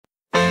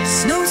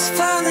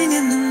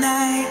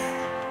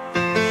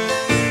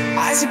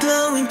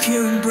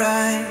pure and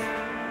bright.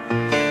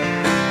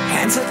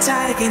 Hands held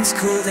tight against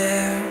cold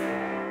air.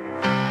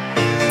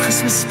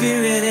 Christmas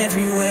spirit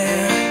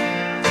everywhere.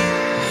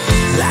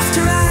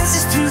 Laughter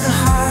rises through the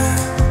heart.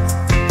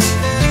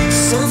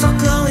 Souls all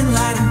glowing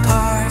light in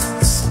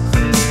parts.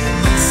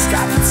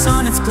 Sky puts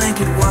on its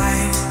blanket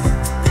white.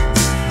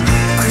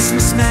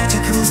 Christmas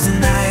magic cools the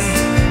night.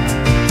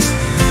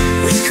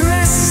 Wind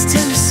caresses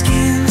tender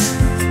skin.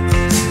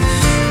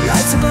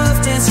 Lights above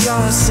dance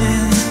y'all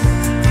sin.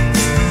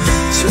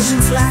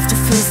 Children's laughter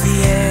fills the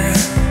air.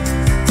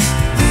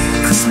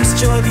 Christmas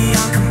joy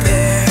beyond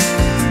compare.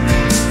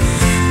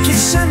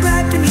 Gifts shine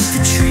bright beneath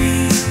the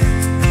tree.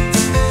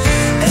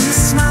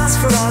 Endless smiles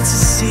for all to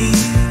see.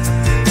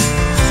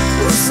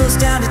 World slows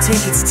down to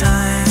take its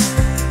time.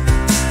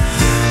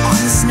 On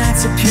this night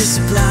so pure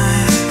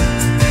sublime.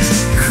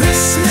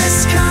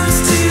 Christmas comes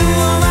to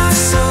warm our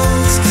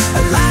souls.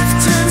 A life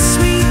turns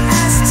sweet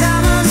as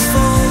time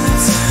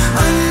unfolds.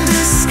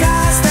 Under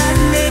skies that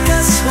make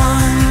us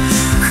one.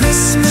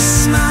 Christmas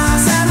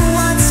smiles at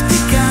what's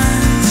begun.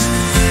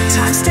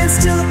 Time stands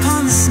still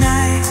upon this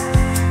night.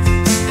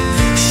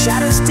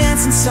 Shadows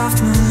dance in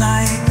soft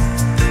moonlight.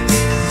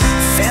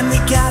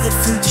 Family gathered,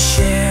 food to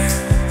share.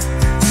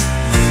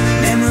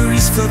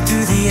 Memories float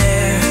through the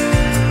air.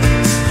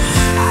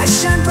 Eyes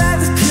shine bright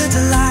with pure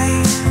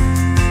delight.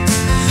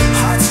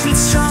 Hearts beat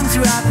strong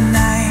throughout the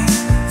night.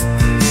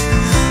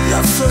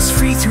 Love flows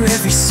free through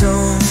every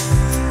soul.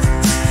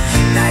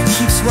 Night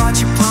keeps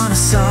watch upon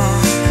us all.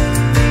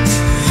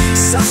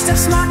 Soft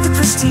steps mark the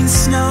pristine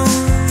snow.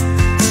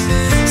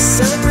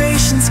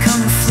 Celebrations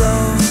come and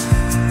flow.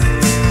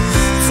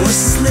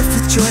 Voices lift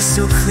with joy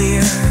so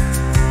clear.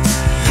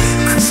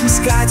 Christmas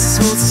guides us,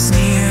 holds us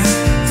near.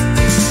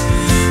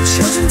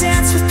 Children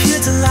dance with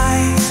pure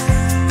delight.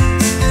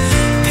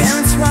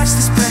 Parents watch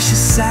this precious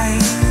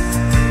sight.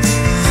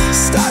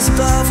 Stars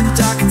above and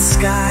darkened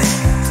sky.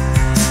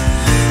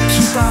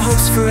 Keep our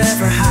hopes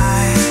forever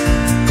high.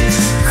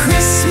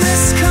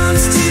 Christmas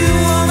comes to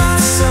warm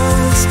our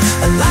souls.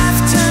 A life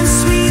turns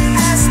sweet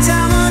as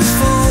time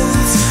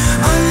unfolds.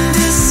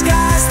 Under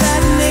skies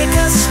that make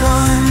us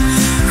one.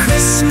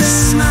 Christmas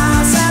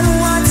smiles at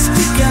what's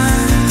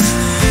begun.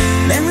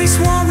 Memories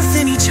warm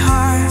within each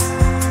heart.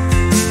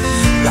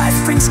 Life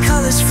brings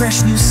colors,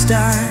 fresh new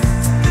start.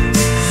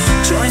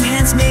 Join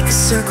hands, make a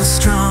circle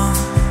strong.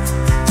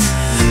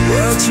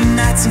 World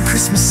unites in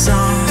Christmas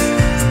song.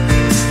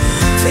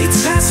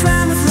 Plates pass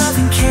round with love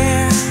and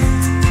care.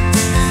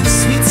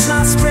 Sweet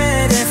smile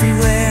spread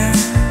everywhere.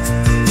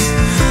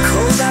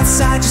 Cold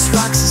outside just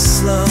rocks us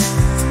slow.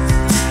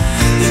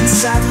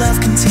 Inside love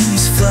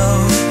continues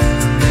flow.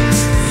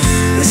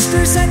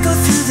 Whispers echo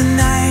through the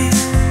night.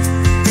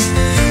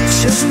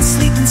 Children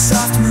sleep in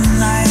soft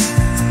moonlight.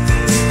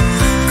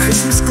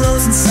 Christmas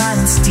glows in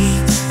silence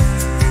deep.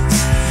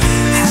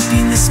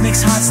 Happiness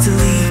makes hearts to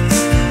leap.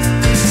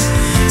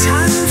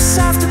 Time moves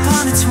soft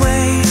upon its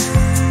way.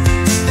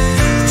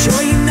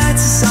 Joy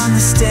unites us on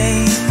this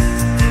day.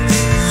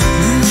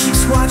 Moon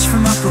keeps watch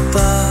from up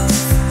above.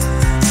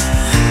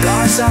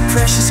 Guards our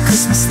precious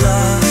Christmas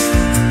love.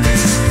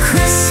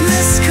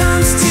 Christmas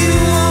comes to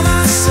warm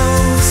our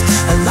souls.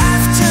 A light